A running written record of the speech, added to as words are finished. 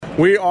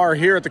We are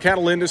here at the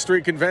Cattle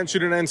Industry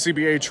Convention and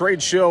NCBA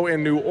Trade Show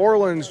in New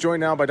Orleans, joined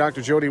now by Dr.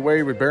 Jody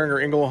Wade with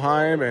Boehringer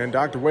Ingelheim. And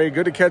Dr. Wade,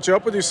 good to catch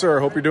up with you, sir.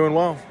 Hope you're doing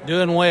well.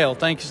 Doing well.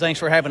 Thanks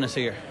for having us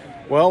here.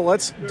 Well,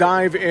 let's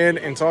dive in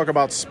and talk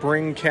about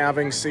spring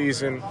calving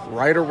season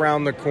right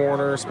around the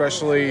corner,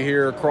 especially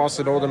here across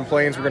the Northern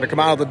Plains. We're going to come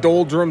out of the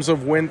doldrums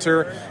of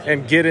winter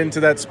and get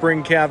into that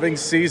spring calving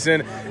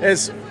season.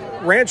 As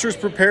ranchers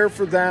prepare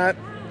for that,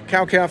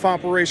 cow-calf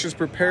operations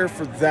prepare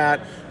for that,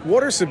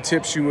 what are some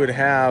tips you would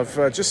have,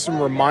 just some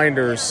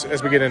reminders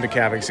as we get into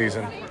calving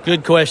season?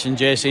 Good question,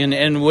 Jesse.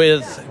 And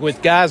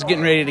with guys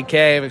getting ready to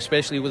calve,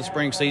 especially with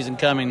spring season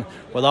coming,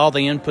 with all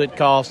the input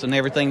costs and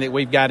everything that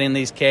we've got in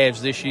these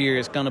calves this year,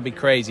 it's going to be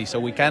crazy. So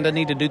we kind of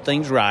need to do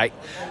things right.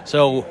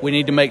 So we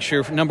need to make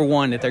sure, number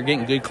one, that they're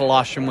getting good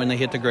colostrum when they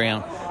hit the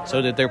ground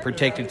so that they're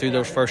protected through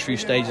those first few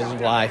stages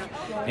of life.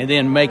 And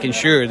then making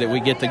sure that we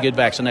get the good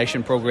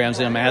vaccination programs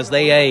in them as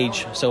they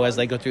age. So as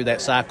they go through that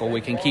cycle,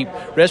 we can keep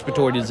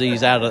respiratory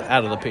disease out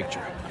of the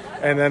picture.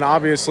 And then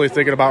obviously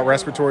thinking about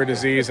respiratory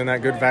disease and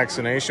that good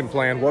vaccination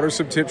plan, what are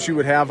some tips you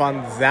would have on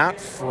that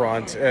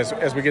front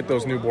as we get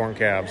those newborn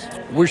calves?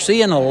 We're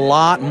seeing a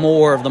lot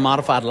more of the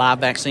modified live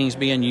vaccines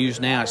being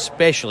used now,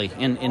 especially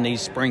in these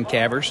spring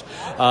calvers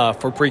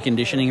for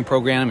preconditioning and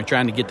programming and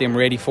trying to get them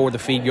ready for the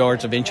feed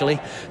yards eventually.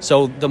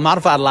 So the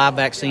modified live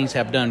vaccines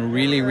have done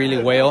really,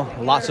 really well.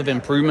 Lots of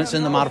improvements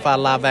in the modified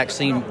live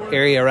vaccine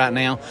area right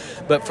now.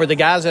 But for the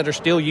guys that are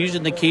still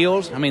using the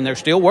kills, I mean, they're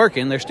still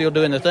working. They're still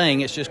doing the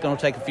thing. It's just going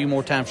to take a few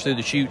more times through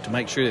the chute to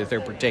make sure that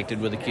they're protected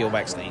with the kill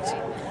vaccines.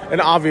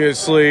 And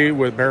obviously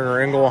with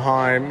Boehringer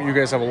Ingelheim, you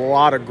guys have a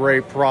lot of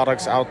great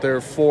products out there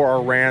for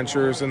our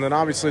ranchers, and then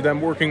obviously them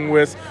working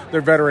with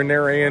their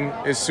veterinarian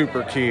is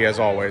super key as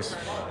always.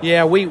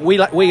 Yeah,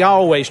 we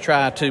always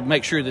try to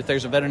make sure that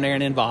there's a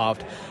veterinarian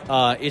involved.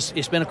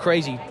 It's been a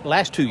crazy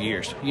last 2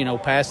 years,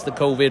 past the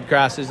COVID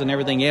crisis and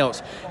everything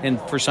else.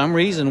 And for some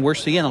reason, we're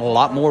seeing a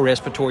lot more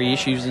respiratory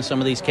issues in some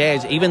of these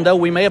calves, even though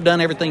we may have done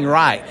everything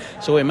right.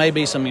 So it may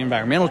be some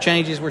environmental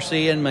changes we're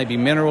seeing, maybe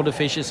mineral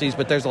deficiencies,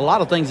 but there's a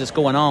lot of things that's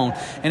going on.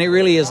 And it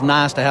really is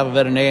nice to have a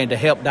veterinarian to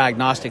help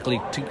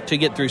diagnostically to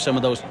get through some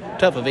of those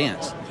tough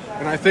events.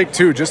 And I think,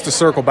 too, just to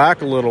circle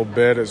back a little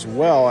bit as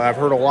well, I've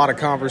heard a lot of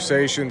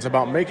conversations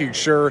about making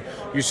sure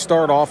you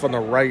start off on the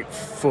right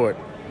foot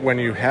when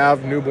you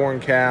have newborn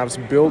calves,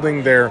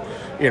 building their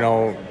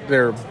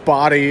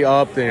body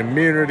up, the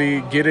immunity,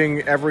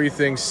 getting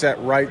everything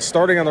set right.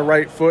 Starting on the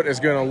right foot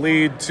is going to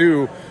lead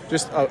to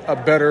just a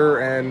better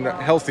and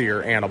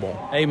healthier animal.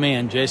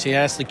 Amen, Jesse.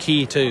 That's the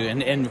key, too.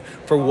 And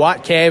for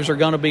what calves are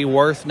going to be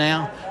worth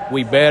now,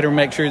 we better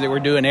make sure that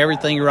we're doing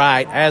everything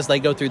right as they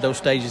go through those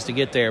stages to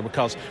get there,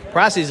 because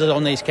prices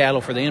on these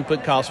cattle for the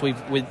input costs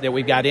that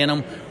we've got in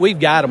them, we've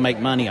got to make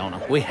money on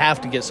them. We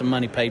have to get some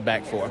money paid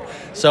back for them.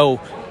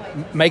 So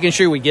making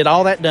sure we get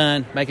all that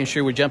done, making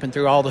sure we're jumping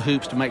through all the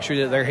hoops to make sure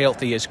that they're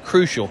healthy is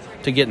crucial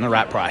to getting the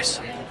right price.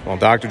 Well,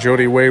 Dr.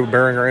 Jody Wade with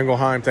Boehringer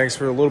Ingelheim, thanks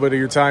for a little bit of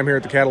your time here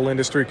at the Cattle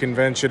Industry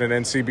Convention and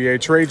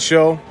NCBA Trade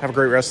Show. Have a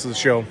great rest of the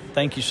show.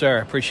 Thank you, sir.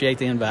 Appreciate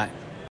the invite.